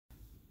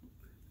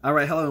All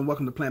right, hello and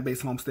welcome to Plant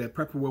Based Homestead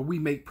Prepper, where we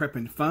make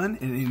prepping fun.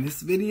 And in this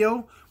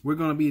video, we're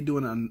going to be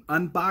doing an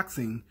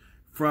unboxing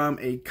from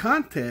a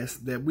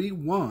contest that we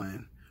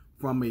won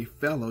from a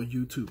fellow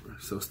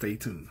YouTuber. So stay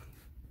tuned.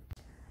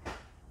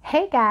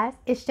 Hey guys,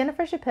 it's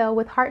Jennifer Chappelle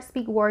with Heart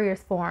Speak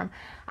Warriors Forum.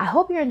 I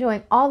hope you're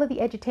enjoying all of the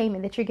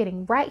edutainment that you're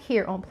getting right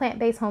here on Plant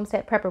Based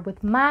Homestead Prepper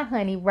with my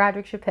honey,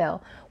 Roderick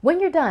Chappelle. When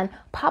you're done,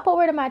 pop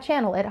over to my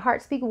channel at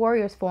Heart Speak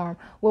Warriors Forum,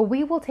 where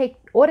we will take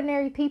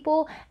ordinary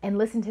people and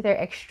listen to their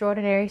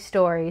extraordinary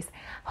stories.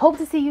 Hope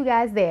to see you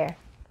guys there.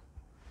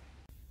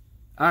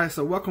 All right,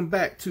 so welcome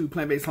back to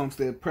Plant Based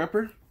Homestead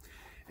Prepper.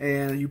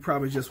 And you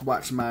probably just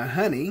watched my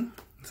honey.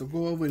 So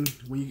go over and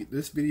when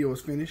this video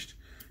is finished,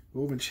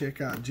 go over and check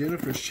out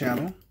Jennifer's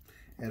channel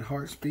at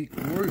Heart Speak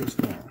Warriors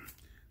Forum.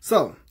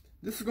 So,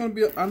 this is going to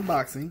be an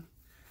unboxing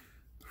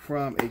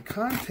from a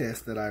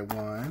contest that I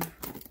won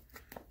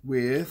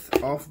with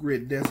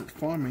Off-Grid Desert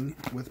Farming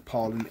with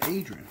Paul and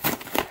Adrienne,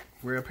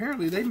 where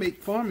apparently they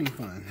make farming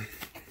fun.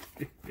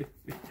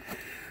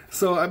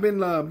 So, I've been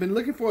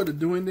looking forward to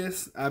doing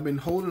this. I've been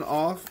holding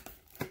off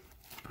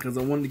because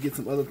I wanted to get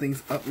some other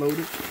things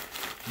uploaded.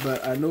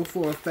 But I know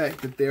for a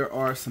fact that there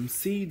are some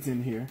seeds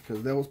in here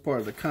because that was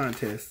part of the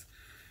contest.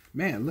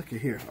 Man, look at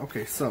here.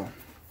 Okay, so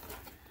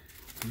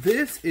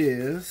this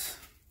is,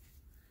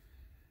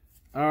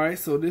 all right,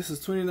 so this is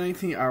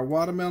 2019, our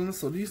watermelons.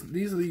 So these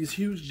are these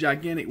huge,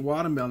 gigantic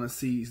watermelon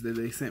seeds that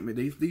they sent me.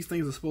 These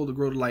things are supposed to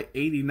grow to like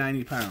 80,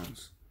 90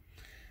 pounds.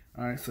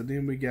 All right, so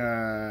then we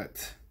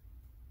got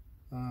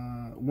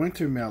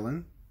winter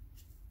melon.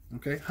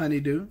 Okay,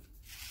 honeydew.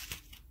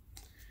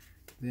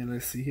 Then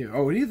let's see here.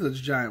 Oh, these are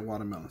giant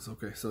watermelons.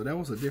 Okay, so that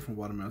was a different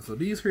watermelon. So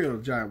these here are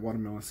the giant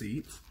watermelon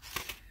seeds.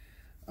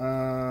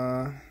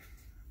 Okay.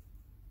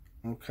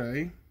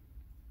 I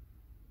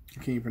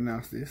can't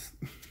pronounce this.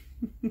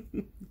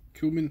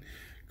 cumin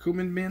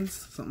beans,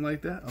 something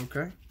like that.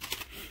 Okay.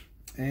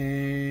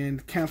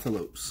 And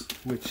cantaloupes,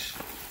 which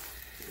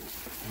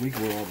we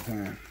grow all the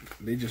time.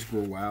 They just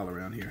grow wild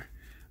around here.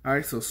 All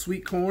right, so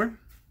sweet corn.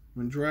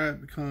 When dry,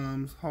 it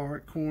becomes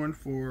hard corn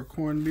for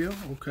cornmeal.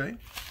 Okay.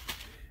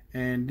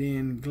 And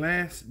then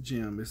glass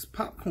gem is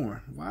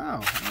popcorn.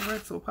 Wow. All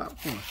right, so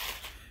popcorn.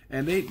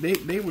 And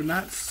they were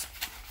not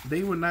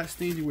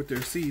stingy with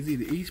their seeds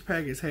either. Each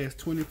package has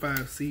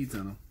 25 seeds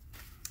in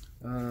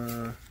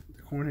them.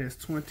 The corn has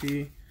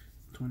 20,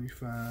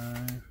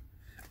 25.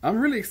 I'm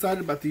really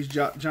excited about these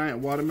giant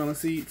watermelon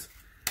seeds.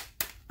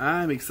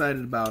 I'm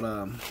excited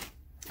about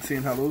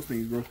seeing how those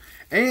things grow.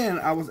 And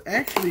I was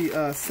actually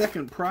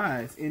second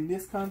prize in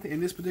this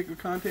particular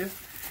contest.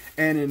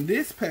 And in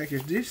this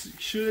package, this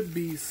should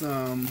be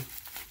some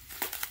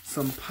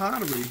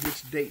pottery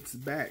which dates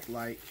back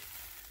like,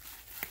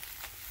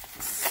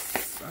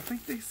 I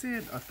think they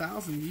said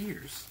 1,000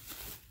 years.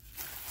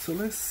 So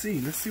let's see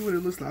what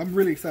it looks like. I'm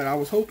really excited. I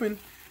was hoping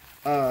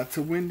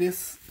to win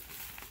this,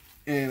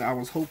 and I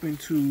was hoping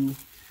to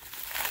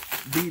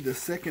be the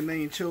second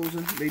name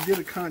chosen. They did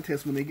a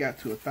contest when they got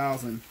to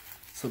 1,000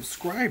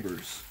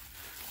 subscribers.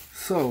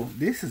 So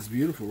this is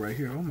beautiful right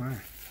here. Oh my.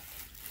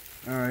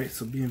 All right,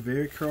 so being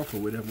very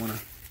careful with it.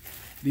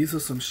 These are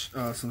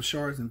some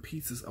shards and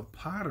pieces of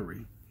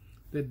pottery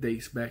that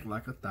dates back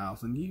like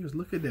 1,000 years.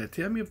 Look at that.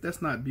 Tell me if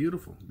that's not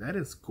beautiful. That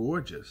is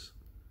gorgeous.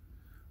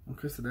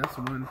 Okay, so that's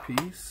one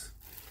piece.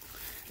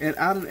 And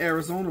out in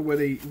Arizona, where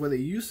they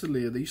used to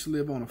live, they used to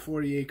live on a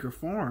 40-acre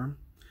farm,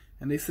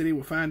 and they said they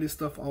would find this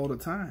stuff all the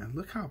time.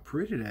 Look how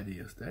pretty that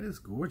is. That is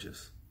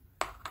gorgeous.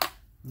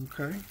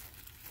 Okay.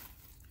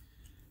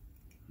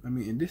 I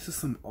mean, and this is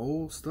some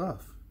old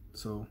stuff.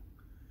 So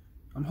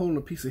I'm holding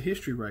a piece of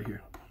history right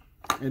here,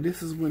 and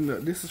this is when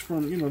this is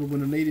from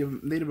when the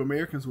Native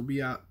Americans will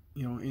be out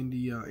in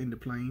the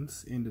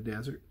plains, in the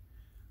desert.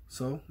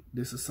 So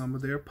this is some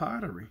of their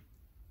pottery.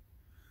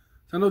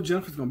 So I know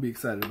Jennifer's gonna be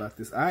excited about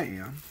this. I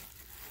am.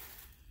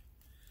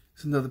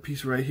 It's another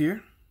piece right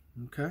here.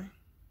 Okay,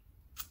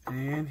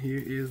 and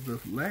here is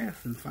the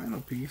last and final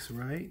piece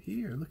right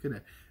here. Look at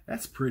that.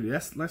 That's pretty.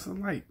 That's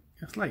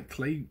like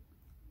clay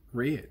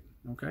red.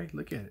 Okay,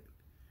 look at it.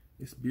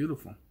 It's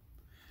beautiful.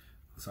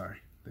 Sorry,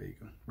 there you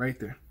go, right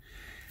there.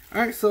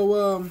 All right,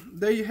 so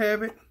there you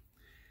have it,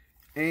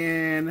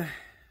 and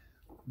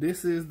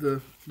this is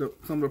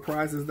some of the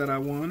prizes that I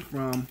won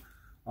from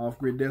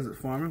Off-Grid Desert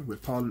Farming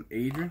with Paul and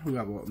Adrienne, who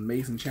have an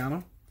amazing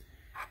channel,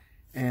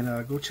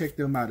 and go check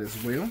them out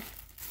as well.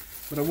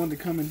 But I wanted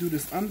to come and do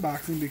this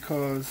unboxing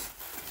because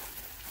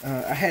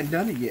I hadn't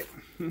done it yet,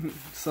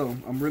 so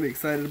I'm really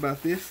excited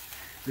about this.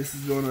 This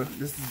is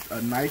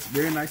a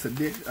very nice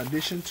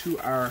addition to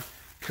our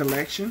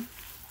collection.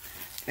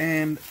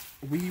 And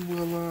we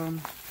will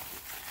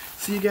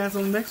see you guys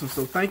on the next one.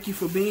 So thank you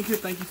for being here.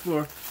 Thank you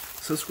for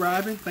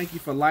subscribing. Thank you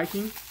for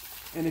liking.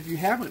 And if you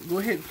haven't, go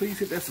ahead and please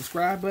hit that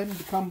subscribe button.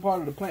 Become part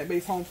of the Plant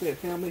Based Homestead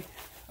family,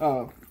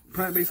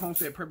 Plant Based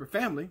Homestead Prepper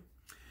family.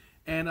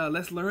 And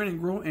let's learn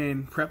and grow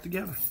and prep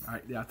together. All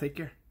right, y'all take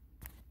care.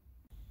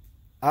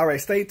 All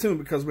right, stay tuned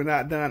because we're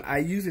not done. I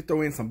usually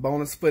throw in some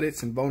bonus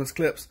footage and bonus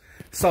clips.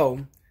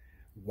 So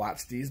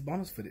watch these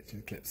bonus footage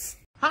and clips.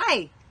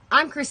 Hi,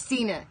 I'm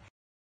Christienah.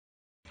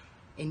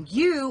 and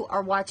you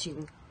are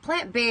watching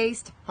Plant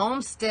Based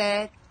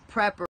Homestead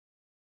Prepper.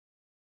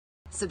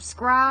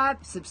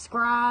 Subscribe,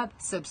 subscribe,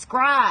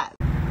 subscribe.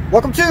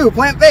 Welcome to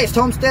Plant Based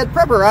Homestead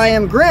Prepper. I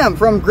am Grim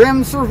from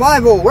Grim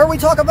Survival, where we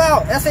talk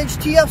about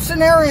SHTF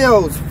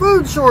scenarios,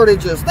 food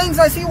shortages, things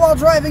I see while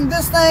driving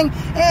this thing,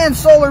 and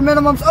solar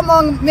minimums,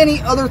 among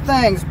many other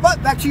things.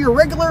 But back to your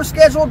regular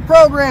scheduled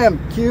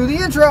program. Cue the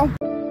intro.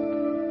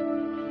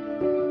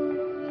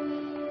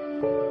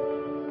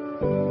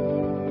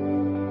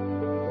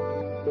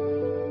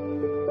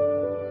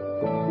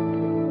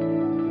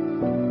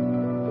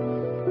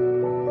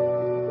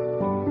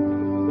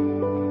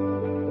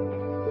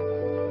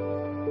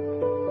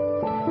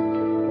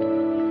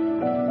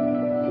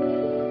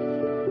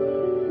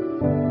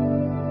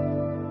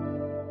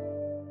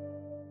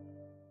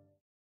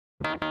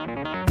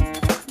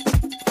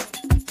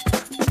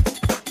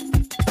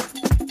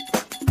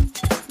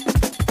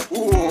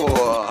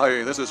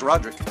 Hey, this is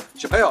Roderick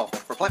Chappelle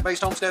for Plant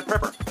Based Homestead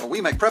Prepper, where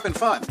we make prepping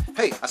fun.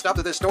 Hey, I stopped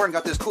at this store and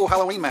got this cool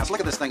Halloween mask. Look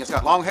at this thing. It's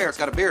got long hair. It's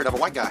got a beard of a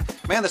white guy.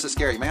 Man, this is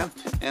scary, man.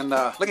 And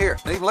look here.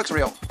 It even looks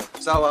real.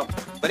 So,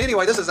 but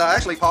anyway, this is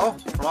actually Paul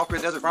from Off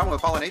Grid Desert Farming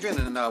with Paul and Adrienne,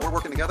 and we're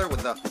working together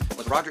with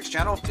Roderick's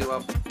channel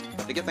to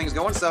get things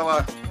going.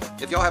 So,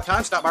 if y'all have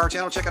time, stop by our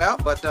channel, check it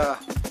out. But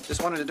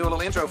just wanted to do a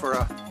little intro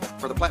for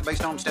the Plant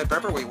Based Homestead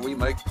Prepper. We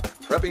make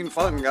prepping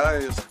fun,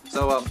 guys.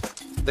 So,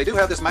 they do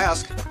have this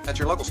mask at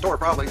your local store,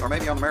 probably, or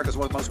maybe on America's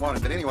Most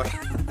Wanted. But anyway,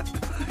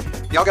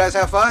 y'all guys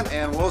have fun,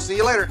 and we'll see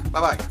you later.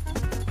 Bye-bye.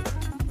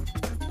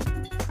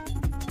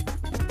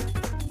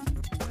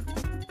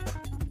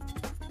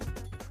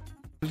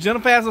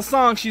 Jennifer has a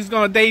song she's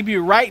going to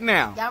debut right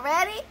now. Y'all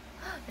ready?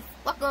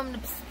 Welcome to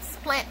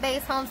Plant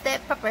Based Homestead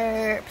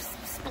Prepper.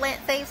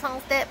 Plant Based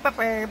Homestead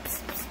Prepper.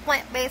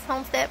 Plant Based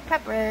Homestead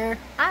Prepper.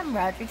 I'm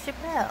Roderick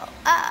Chappelle.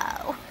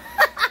 Oh.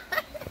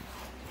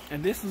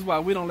 And this is why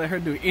we don't let her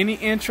do any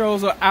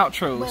intros or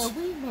outros. Where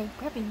we make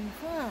prepping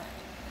fun.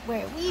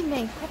 Where we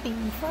make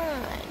prepping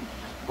fun.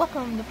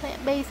 Welcome to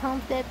Plant Based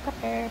Homestead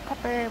Prepper.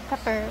 Prepper,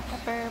 prepper,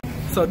 prepper.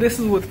 So this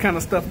is what kind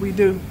of stuff we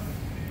do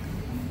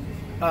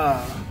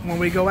when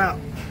we go out.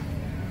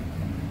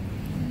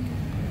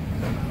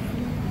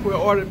 We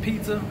ordered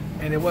pizza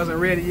and it wasn't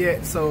ready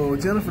yet, so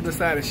Jennifer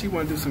decided she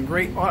wanted to do some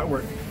great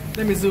artwork.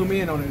 Let me zoom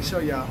in on it and show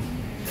y'all.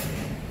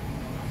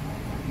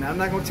 Now I'm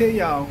not going to tell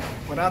y'all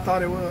what I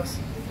thought it was.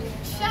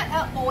 Shut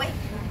up, boy.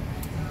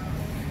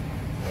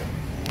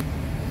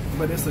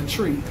 But it's a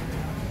tree.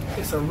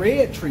 It's a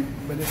red tree,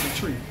 but it's a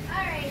tree.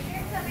 Alright,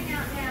 you're coming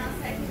out now,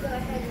 so I can go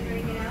ahead and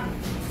bring it out.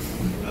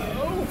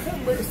 Oh,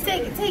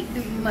 take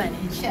the money,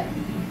 shut up.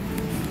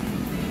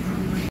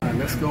 Alright,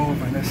 let's go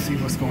over and let's see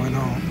what's going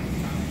on.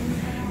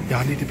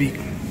 Y'all need to be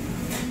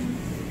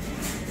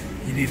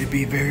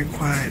very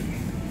quiet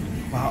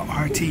while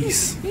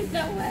artists You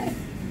know what?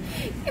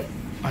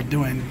 are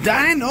doing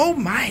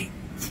dynamite.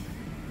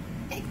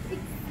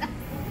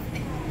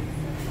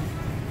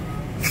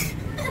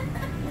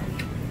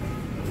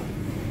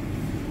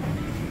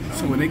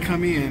 So when they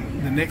come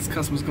in, the next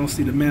customer's gonna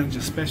see the manager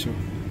special.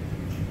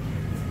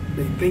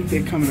 They think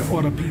they're coming to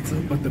order pizza,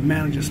 but the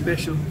manager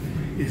special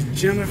is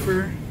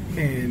Jennifer,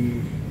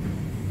 and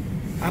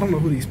I don't know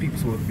who these people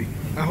supposed to be.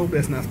 I hope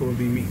that's not supposed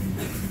to be me,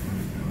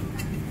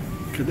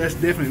 because that's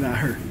definitely not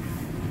her.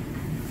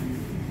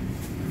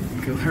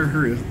 Because her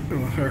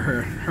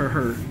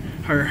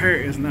hair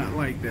is not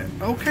like that.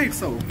 Okay,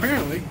 so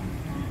apparently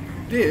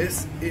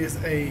this is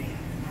a.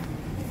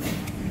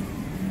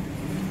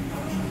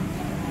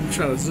 I'm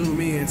trying to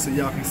zoom in so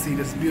y'all can see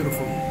this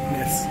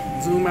beautifulness.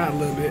 Zoom out a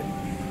little bit.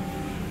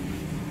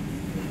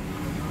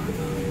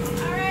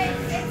 Alright,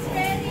 it's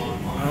ready.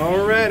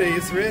 Alrighty,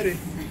 it's ready.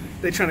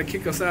 They trying to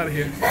kick us out of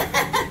here.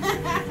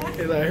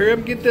 They're like, hurry up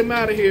and get them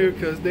out of here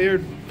because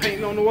they're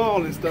painting on the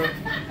wall and stuff.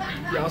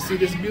 Y'all see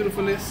this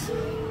beautifulness?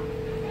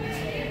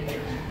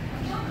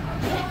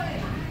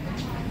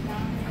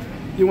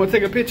 You want to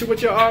take a picture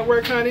with your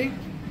artwork, honey?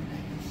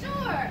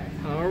 Sure.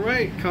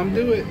 Alright, come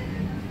do it.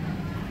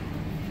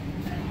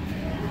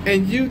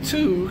 And you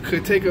too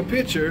could take a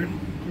picture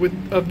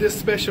of this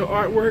special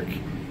artwork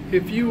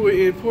if you were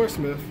in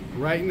Portsmouth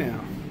right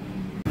now.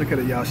 Look at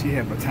her, y'all. She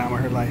having the time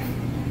of her life.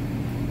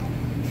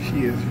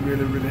 She is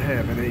really, really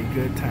having a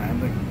good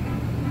time. Look.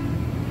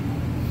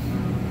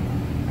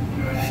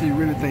 She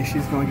really thinks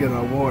she's going to get an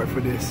award for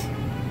this.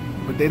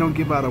 But they don't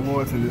give out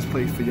awards in this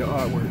place for your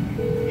artwork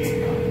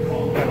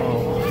at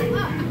all.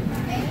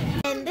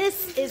 And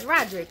this is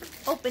Roderick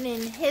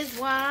opening his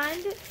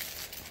wand.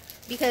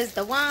 Because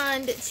the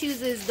wand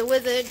chooses the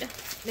wizard,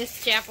 Miss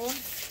Chapel.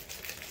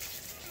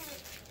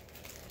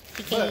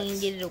 He can't even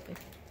get it open.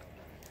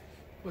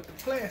 With the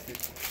plastic.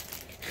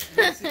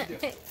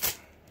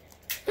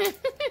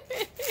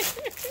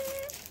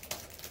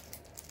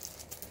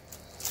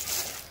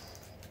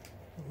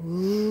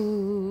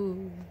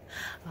 Ooh.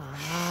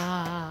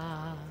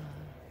 Ah.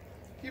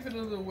 Give it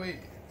a little wave.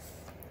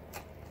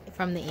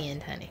 From the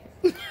end, honey.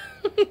 Well,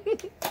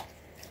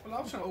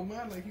 I was trying to open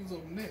mine like he was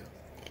open there.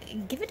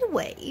 Give it a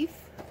wave.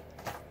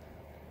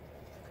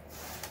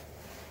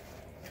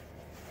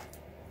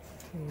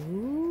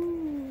 Ooh.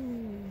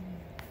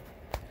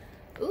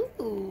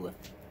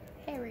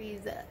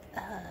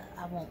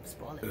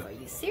 Spoil it for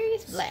you.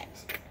 Serious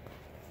Black.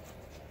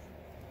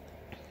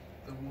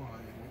 The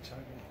one which I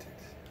wanted.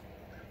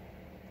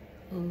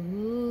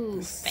 Ooh,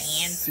 The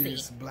fancy.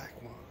 Serious Black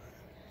one.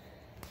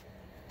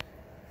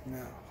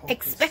 Now,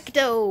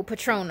 Expecto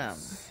Patronum.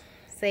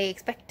 Say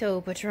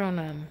Expecto Patronum.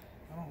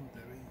 I don't know what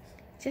that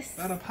means. Just.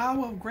 By the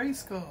power of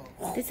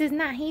Grayskull. This is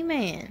not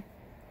He-Man.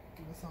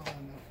 That's all I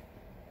know.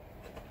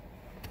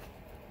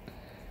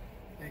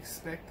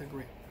 Expect the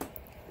great.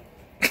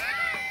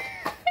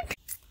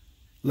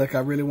 Look, I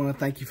really want to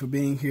thank you for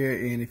being here,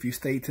 and if you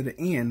stayed to the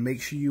end,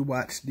 make sure you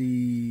watch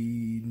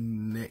the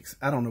next,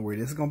 I don't know where it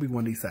is, it's going to be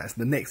one of these sides,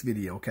 the next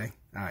video, okay?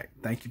 All right,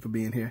 thank you for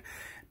being here.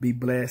 Be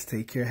blessed,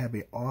 take care, have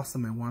an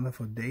awesome and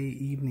wonderful day,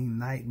 evening,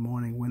 night,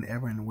 morning,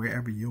 whenever and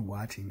wherever you're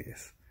watching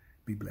this.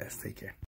 Be blessed, take care.